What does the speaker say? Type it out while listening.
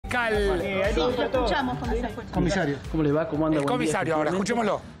fiscal. Sí, lo escuchamos, comisario. ¿Cómo le va? ¿Cómo anda? El Buen día. comisario ahora,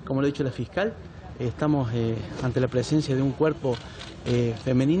 escuchémoslo. Como lo ha dicho la fiscal, estamos ante la presencia de un cuerpo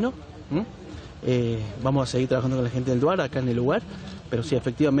femenino. Vamos a seguir trabajando con la gente del lugar, acá en el lugar, pero sí,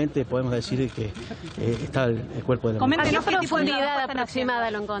 efectivamente podemos decir que está el cuerpo de la mujer. ¿A qué profundidad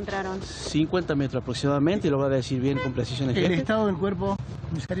aproximada lo encontraron? 50 metros aproximadamente, lo va a decir bien con precisión el ¿El jefe. estado del cuerpo,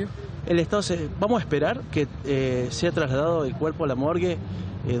 comisario? El estado, vamos a esperar que sea trasladado el cuerpo a la morgue,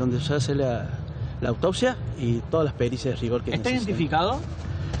 donde se hace la autopsia y todas las pericias de rigor que ¿Está necesiten. identificado?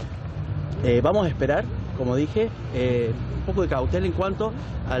 Vamos a esperar, como dije, un poco de cautela en cuanto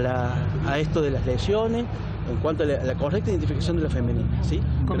a esto de las lesiones, en cuanto a la correcta identificación de la femenina, ¿sí?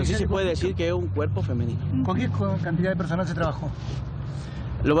 Pero sí se puede decir que es un cuerpo femenino. ¿Con qué cantidad de personal se trabajó?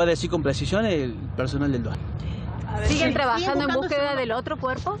 Lo va a decir con precisión el personal del DUAR. ¿Siguen trabajando en búsqueda del otro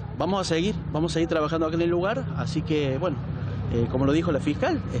cuerpo? Vamos a seguir trabajando acá en el lugar, así que, bueno, como lo dijo la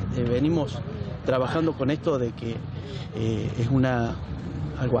fiscal, venimos trabajando con esto de que es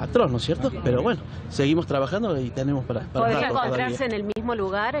algo atroz, ¿no es cierto? Pero bueno, seguimos trabajando y tenemos para ¿Podría rato encontrarse todavía. en el mismo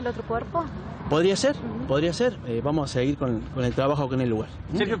lugar el otro cuerpo? Podría ser. Vamos a seguir con el trabajo acá en el lugar.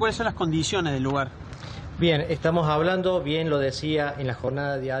 Sergio, ¿cuáles son las condiciones del lugar? Bien, estamos hablando, bien lo decía en la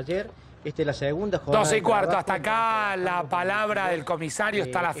jornada de ayer, esta es la segunda jornada. 12:15, hasta acá la palabra del comisario,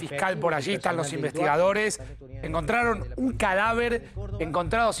 está la fiscal por allí, están los investigadores. Encontraron un cadáver,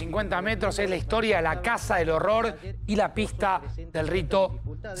 encontrado 50 metros, es la historia de la casa del horror y la pista del rito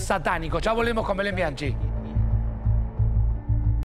satánico. Ya volvemos con Belén Bianchi.